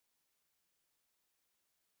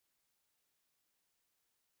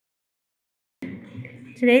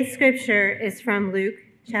Today's scripture is from Luke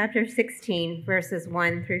chapter 16, verses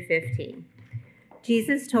 1 through 15.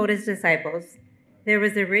 Jesus told his disciples, "There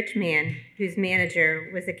was a rich man whose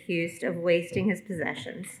manager was accused of wasting his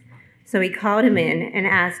possessions. So he called him in and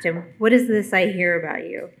asked him, 'What is this I hear about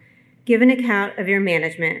you? Give an account of your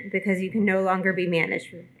management, because you can no longer be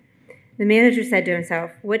managed.' The manager said to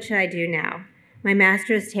himself, 'What should I do now? My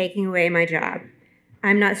master is taking away my job.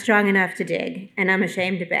 I'm not strong enough to dig, and I'm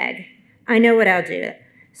ashamed to beg. I know what I'll do,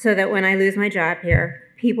 so that when I lose my job here,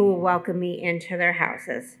 people will welcome me into their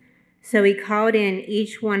houses.' So he called in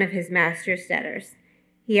each one of his master's debtors.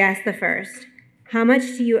 He asked the first, 'How much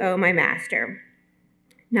do you owe my master?'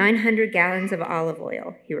 900 gallons of olive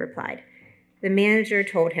oil,' he replied. The manager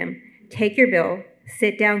told him, 'Take your bill,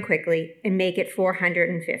 sit down quickly, and make it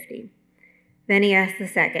 450. Then he asked the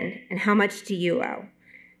second, 'And how much do you owe?'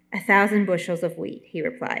 1,000 bushels of wheat,' he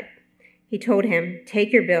replied. He told him,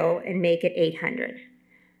 'Take your bill and make it 800.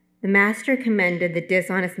 The master commended the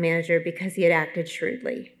dishonest manager because he had acted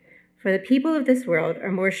shrewdly. For the people of this world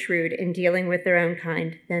are more shrewd in dealing with their own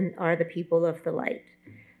kind than are the people of the light.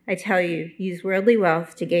 I tell you, use worldly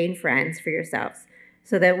wealth to gain friends for yourselves,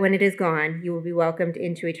 so that when it is gone, you will be welcomed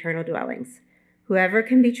into eternal dwellings. Whoever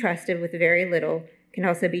can be trusted with very little can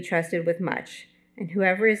also be trusted with much, and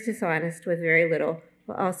whoever is dishonest with very little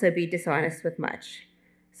will also be dishonest with much.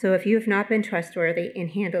 So if you have not been trustworthy in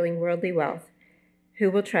handling worldly wealth, who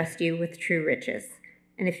will trust you with true riches?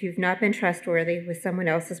 And if you've not been trustworthy with someone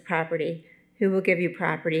else's property, who will give you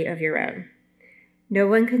property of your own? No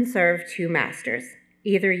one can serve two masters.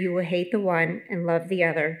 Either you will hate the one and love the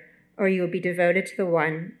other, or you will be devoted to the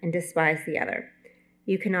one and despise the other.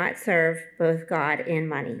 You cannot serve both God and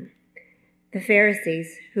money." The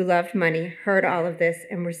Pharisees, who loved money, heard all of this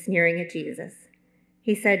and were sneering at Jesus.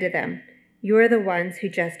 He said to them, "You are the ones who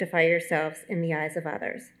justify yourselves in the eyes of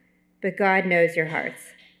others, but God knows your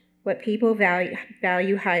hearts. What people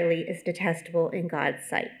value highly is detestable in God's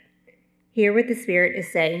sight." Hear what the Spirit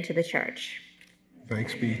is saying to the church.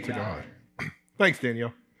 Thanks be to God. Thanks,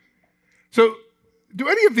 Danielle. So, do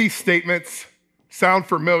any of these statements sound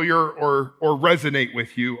familiar or resonate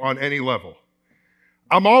with you on any level?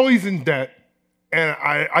 I'm always in debt, and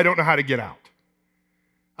I don't know how to get out.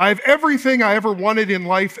 I have everything I ever wanted in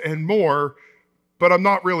life and more, but I'm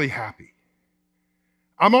not really happy.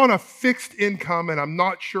 I'm on a fixed income, and I'm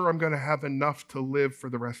not sure I'm going to have enough to live for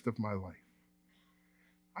the rest of my life.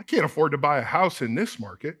 I can't afford to buy a house in this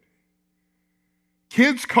market.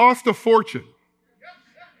 Kids cost a fortune.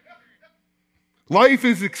 Life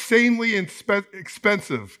is insanely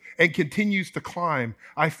expensive and continues to climb.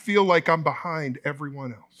 I feel like I'm behind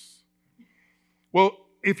everyone else. Well,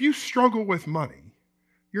 if you struggle with money,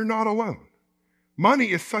 you're not alone.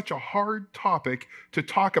 Money is such a hard topic to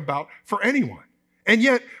talk about for anyone. And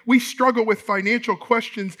yet, we struggle with financial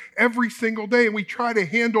questions every single day, and we try to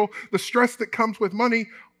handle the stress that comes with money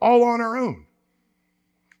all on our own.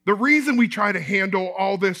 The reason we try to handle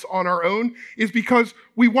all this on our own is because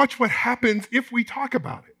we watch what happens if we talk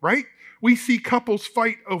about it, right? We see couples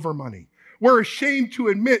fight over money. We're ashamed to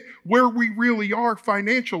admit where we really are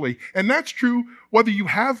financially, and that's true whether you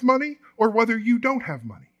have money or whether you don't have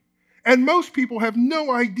money. And most people have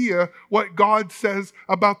no idea what God says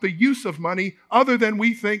about the use of money other than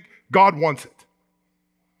we think God wants it.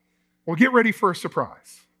 Well, get ready for a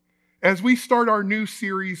surprise. As we start our new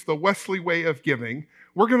series, The Wesley Way of Giving,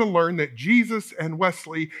 we're going to learn that Jesus and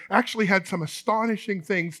Wesley actually had some astonishing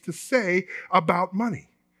things to say about money.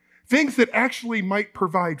 Things that actually might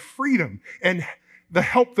provide freedom and the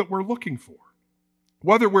help that we're looking for.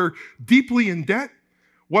 Whether we're deeply in debt,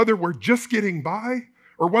 whether we're just getting by,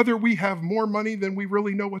 or whether we have more money than we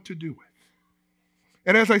really know what to do with.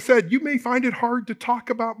 And as I said, you may find it hard to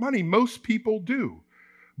talk about money. Most people do.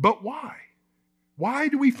 But why? Why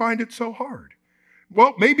do we find it so hard?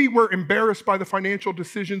 Well, maybe we're embarrassed by the financial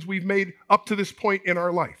decisions we've made up to this point in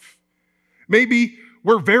our life. Maybe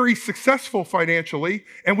we're very successful financially,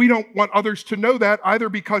 and we don't want others to know that either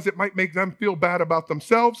because it might make them feel bad about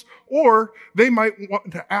themselves, or they might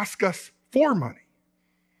want to ask us for money.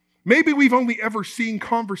 Maybe we've only ever seen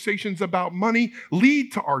conversations about money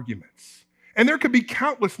lead to arguments. And there could be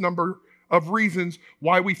countless number of reasons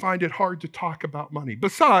why we find it hard to talk about money.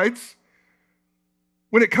 Besides,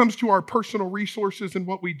 when it comes to our personal resources and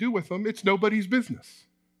what we do with them, it's nobody's business,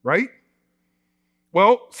 right?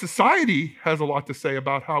 Well, society has a lot to say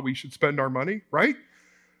about how we should spend our money, right?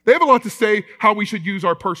 They have a lot to say how we should use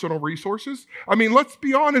our personal resources. I mean, let's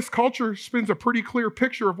be honest, culture spins a pretty clear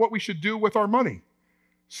picture of what we should do with our money.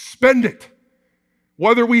 Spend it,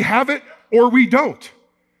 whether we have it or we don't.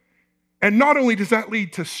 And not only does that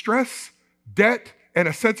lead to stress, debt, and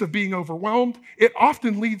a sense of being overwhelmed, it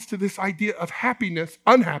often leads to this idea of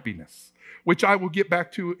unhappiness, which I will get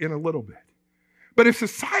back to in a little bit. But if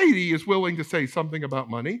society is willing to say something about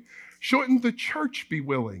money, shouldn't the church be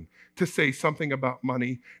willing to say something about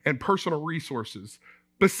money and personal resources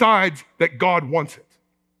besides that God wants it?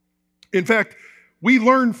 In fact, we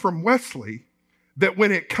learn from Wesley that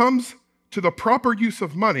when it comes to the proper use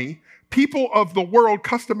of money, people of the world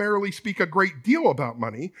customarily speak a great deal about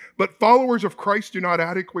money, but followers of Christ do not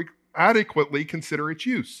adequately consider its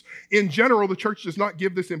use. In general, the church does not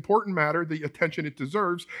give this important matter the attention it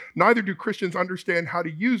deserves. Neither do Christians understand how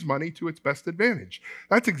to use money to its best advantage.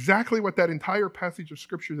 That's exactly what that entire passage of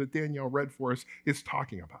scripture that Danielle read for us is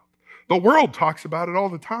talking about. The world talks about it all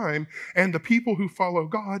the time, and the people who follow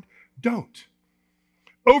God don't.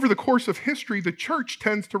 Over the course of history, the church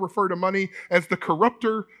tends to refer to money as the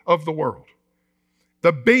corrupter of the world,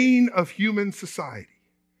 the bane of human society.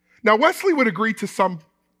 Now, Wesley would agree to some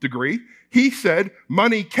degree. He said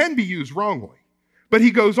money can be used wrongly, but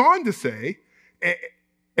he goes on to say,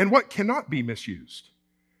 and what cannot be misused.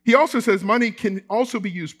 He also says money can also be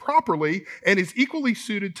used properly and is equally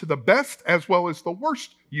suited to the best as well as the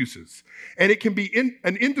worst uses. And it can be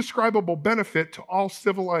an indescribable benefit to all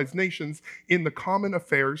civilized nations in the common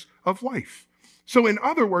affairs of life. So in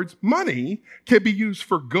other words, money can be used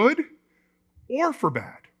for good or for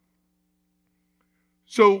bad.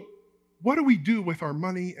 So what do we do with our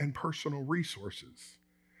money and personal resources?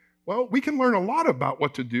 Well, we can learn a lot about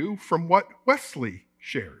what to do from what Wesley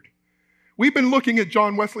shared. We've been looking at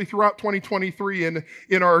John Wesley throughout 2023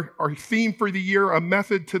 in our theme for the year, A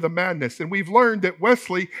Method to the Madness. And we've learned that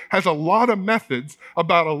Wesley has a lot of methods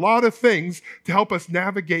about a lot of things to help us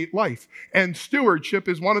navigate life. And stewardship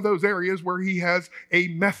is one of those areas where he has a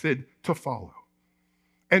method to follow.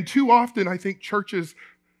 And too often, I think churches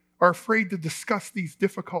are afraid to discuss these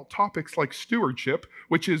difficult topics like stewardship,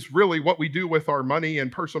 which is really what we do with our money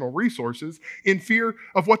and personal resources, in fear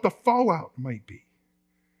of what the fallout might be.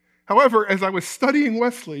 However, as I was studying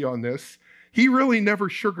Wesley on this, he really never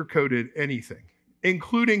sugarcoated anything,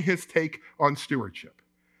 including his take on stewardship.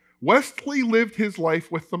 Wesley lived his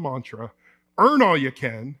life with the mantra, earn all you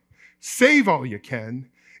can, save all you can,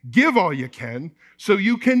 give all you can, so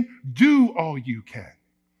you can do all you can.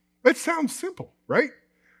 It sounds simple, right?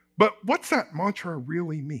 But what's that mantra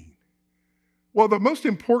really mean? Well, the most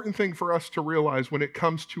important thing for us to realize when it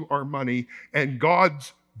comes to our money and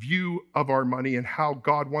God's view of our money and how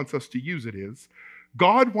God wants us to use it is,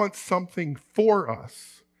 God wants something for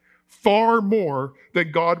us far more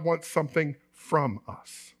than God wants something from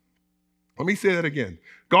us. Let me say that again.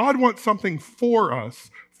 God wants something for us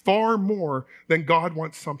far more than God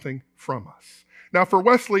wants something from us. Now, for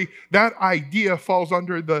Wesley, that idea falls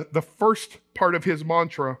under the first part of his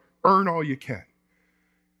mantra, earn all you can.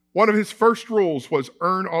 One of his first rules was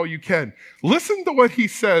earn all you can. Listen to what he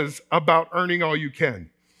says about earning all you can.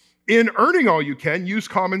 In earning all you can, use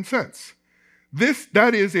common sense.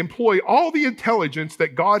 That is, employ all the intelligence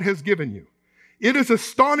that God has given you. It is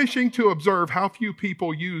astonishing to observe how few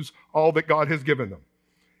people use all that God has given them.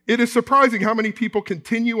 It is surprising how many people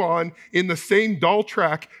continue on in the same dull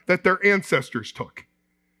track that their ancestors took.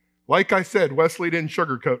 Like I said, Wesley didn't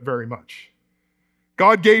sugarcoat very much.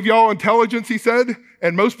 God gave y'all intelligence, he said,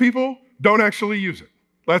 and most people don't actually use it.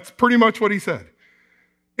 That's pretty much what he said.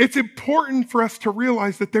 It's important for us to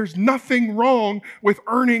realize that there's nothing wrong with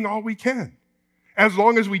earning all we can, as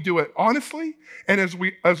long as we do it honestly and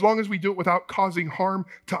as long as we do it without causing harm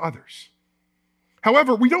to others.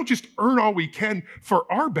 However, we don't just earn all we can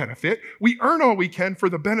for our benefit, we earn all we can for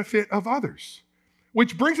the benefit of others.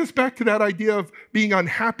 Which brings us back to that idea of being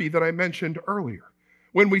unhappy that I mentioned earlier,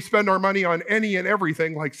 when we spend our money on any and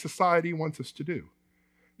everything like society wants us to do.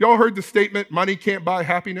 Y'all heard the statement, money can't buy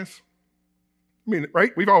happiness? I mean,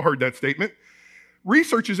 right? We've all heard that statement.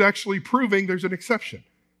 Research is actually proving there's an exception.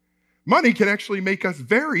 Money can actually make us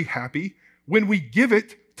very happy when we give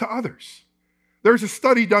it to others. There's a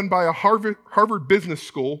study done by a Harvard Business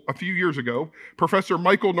School a few years ago. Professor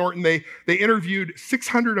Michael Norton, they interviewed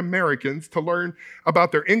 600 Americans to learn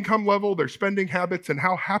about their income level, their spending habits, and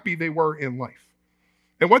how happy they were in life.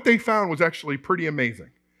 And what they found was actually pretty amazing.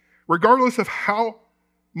 Regardless of how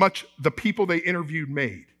much the people they interviewed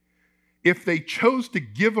made, if they chose to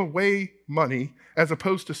give away money as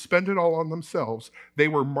opposed to spend it all on themselves, they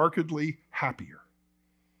were markedly happier.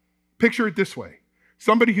 Picture it this way.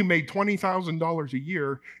 Somebody who made $20,000 a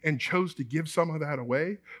year and chose to give some of that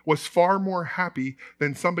away was far more happy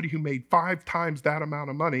than somebody who made 5 times that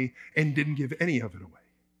amount of money and didn't give any of it away.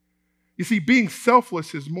 You see, being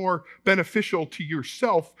selfless is more beneficial to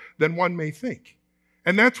yourself than one may think.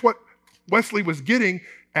 And that's what Wesley was getting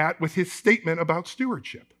at with his statement about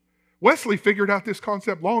stewardship. Wesley figured out this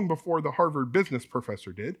concept long before the Harvard business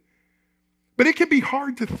professor did. But it can be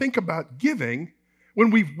hard to think about giving when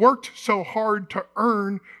we've worked so hard to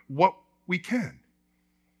earn what we can.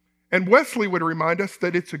 And Wesley would remind us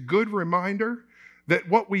that it's a good reminder that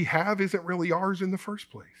what we have isn't really ours in the first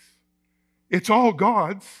place. It's all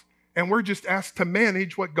God's, and we're just asked to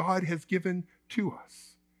manage what God has given to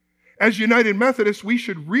us. As United Methodists, we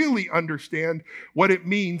should really understand what it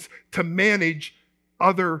means to manage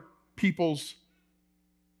other people's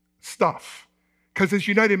stuff. Because as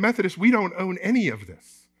United Methodists, we don't own any of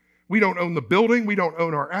this. We don't own the building. We don't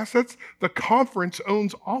own our assets. The conference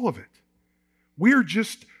owns all of it. We're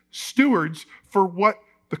just stewards for what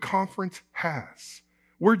the conference has.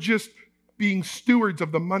 We're just being stewards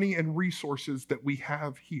of the money and resources that we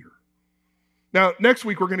have here. Now, next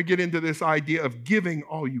week, we're going to get into this idea of giving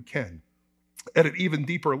all you can at an even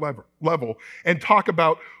deeper level and talk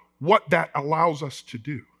about what that allows us to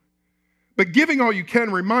do. But giving all you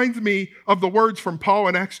can reminds me of the words from Paul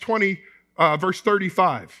in Acts 20, verse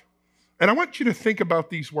 35. And I want you to think about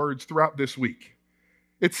these words throughout this week.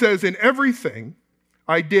 It says, "In everything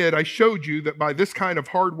I showed you that by this kind of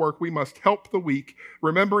hard work we must help the weak,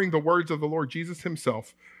 remembering the words of the Lord Jesus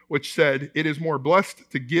himself, which said, 'It is more blessed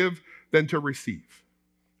to give than to receive.'"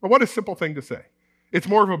 Well, what a simple thing to say. It's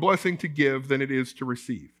more of a blessing to give than it is to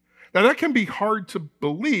receive. Now, that can be hard to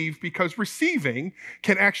believe because receiving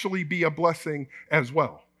can actually be a blessing as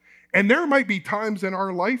well. And there might be times in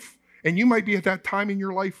our life, and you might be at that time in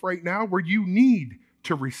your life right now, where you need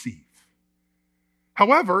to receive.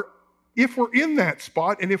 However, if we're in that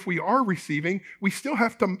spot and if we are receiving, we still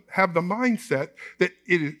have to have the mindset that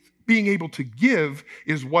being able to give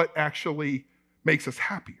is what actually makes us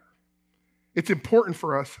happier. It's important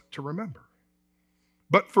for us to remember.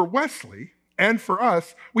 But for Wesley and for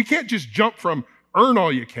us, we can't just jump from earn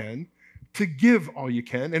all you can to give all you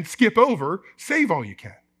can and skip over save all you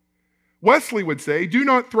can. Wesley would say, "Do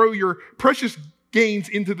not throw your precious gains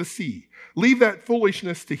into the sea. Leave that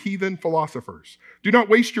foolishness to heathen philosophers. Do not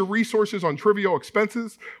waste your resources on trivial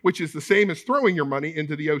expenses, which is the same as throwing your money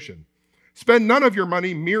into the ocean. Spend none of your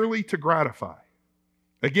money merely to gratify."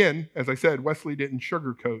 Again, as I said, Wesley didn't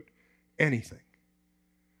sugarcoat anything.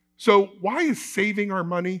 So why is saving our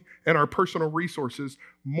money and our personal resources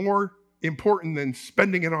more important than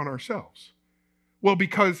spending it on ourselves? Well,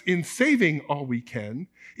 because in saving all we can,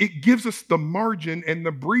 it gives us the margin and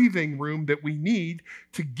the breathing room that we need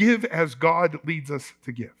to give as God leads us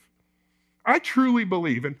to give. I truly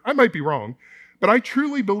believe, and I might be wrong, but I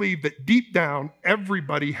truly believe that deep down,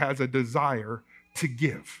 everybody has a desire to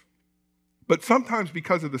give. But sometimes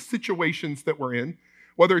because of the situations that we're in,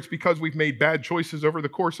 whether it's because we've made bad choices over the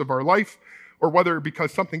course of our life, or whether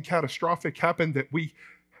because something catastrophic happened that we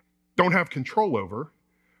don't have control over,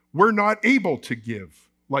 we're not able to give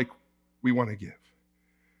like we want to give.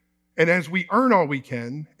 And as we earn all we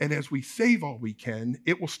can, and as we save all we can,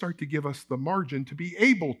 it will start to give us the margin to be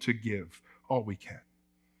able to give all we can.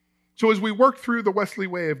 So as we work through the Wesley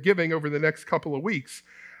way of giving over the next couple of weeks,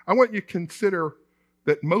 I want you to consider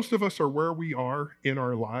that most of us are where we are in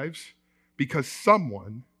our lives because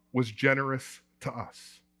someone was generous to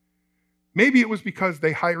us. Maybe it was because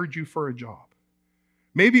they hired you for a job.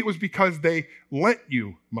 Maybe it was because they lent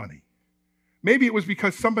you money. Maybe it was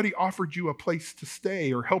because somebody offered you a place to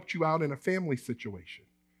stay or helped you out in a family situation.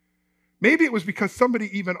 Maybe it was because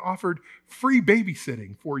somebody even offered free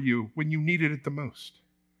babysitting for you when you needed it the most.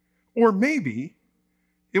 Or maybe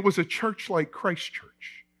it was a church like Christ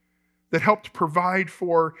Church that helped provide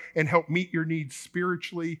for and help meet your needs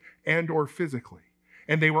spiritually and or physically.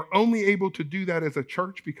 And they were only able to do that as a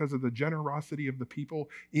church because of the generosity of the people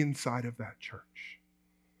inside of that church.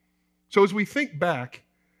 So as we think back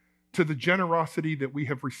to the generosity that we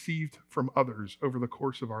have received from others over the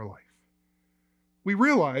course of our life, we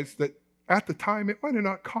realize that at the time it might have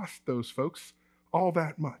not cost those folks all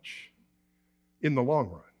that much in the long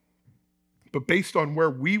run. But based on where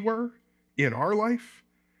we were in our life,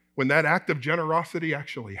 when that act of generosity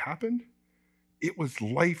actually happened, it was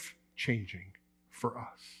life-changing for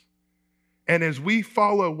us. And as we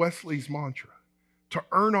follow Wesley's mantra, to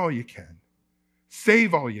earn all you can,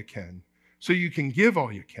 save all you can, so you can give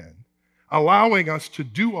all you can, allowing us to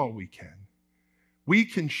do all we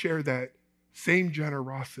can share that same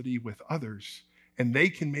generosity with others, and they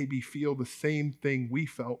can maybe feel the same thing we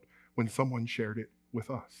felt when someone shared it with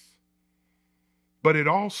us. But it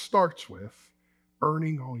all starts with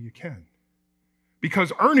earning all you can.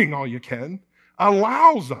 Because earning all you can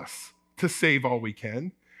allows us to save all we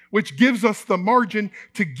can, which gives us the margin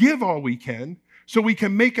to give all we can so we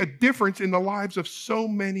can make a difference in the lives of so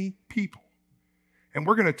many people. And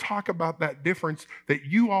we're going to talk about that difference that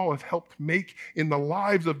you all have helped make in the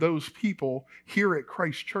lives of those people here at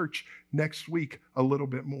Christ Church next week a little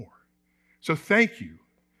bit more. So thank you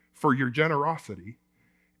for your generosity,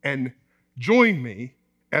 and join me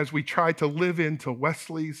as we try to live into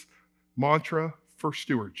Wesley's mantra for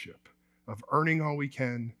stewardship of earning all we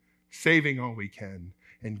can, saving all we can,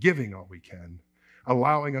 and giving all we can,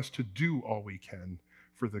 allowing us to do all we can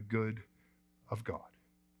for the good of God.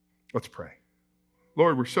 Let's pray.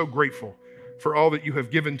 Lord, we're so grateful for all that you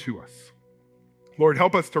have given to us. Lord,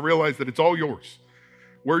 help us to realize that it's all yours.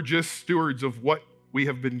 We're just stewards of what we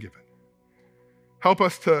have been given. Help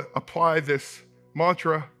us to apply this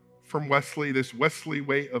mantra from Wesley, this Wesley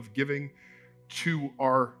way of giving, to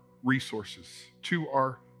our resources, to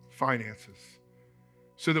our finances,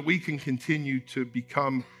 so that we can continue to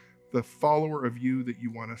become the follower of you that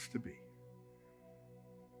you want us to be.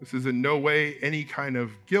 This is in no way any kind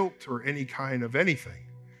of guilt or any kind of anything.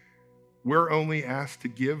 We're only asked to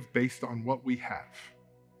give based on what we have.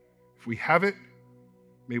 If we have it,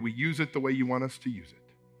 may we use it the way you want us to use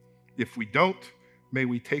it. If we don't, may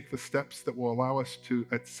we take the steps that will allow us to,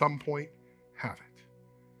 at some point, have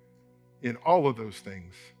it. In all of those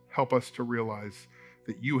things, help us to realize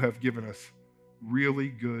that you have given us really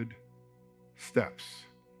good steps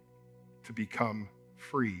to become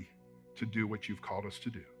free to do what you've called us to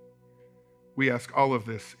do. We ask all of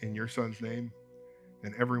this in your Son's name,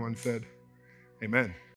 and everyone said, amen.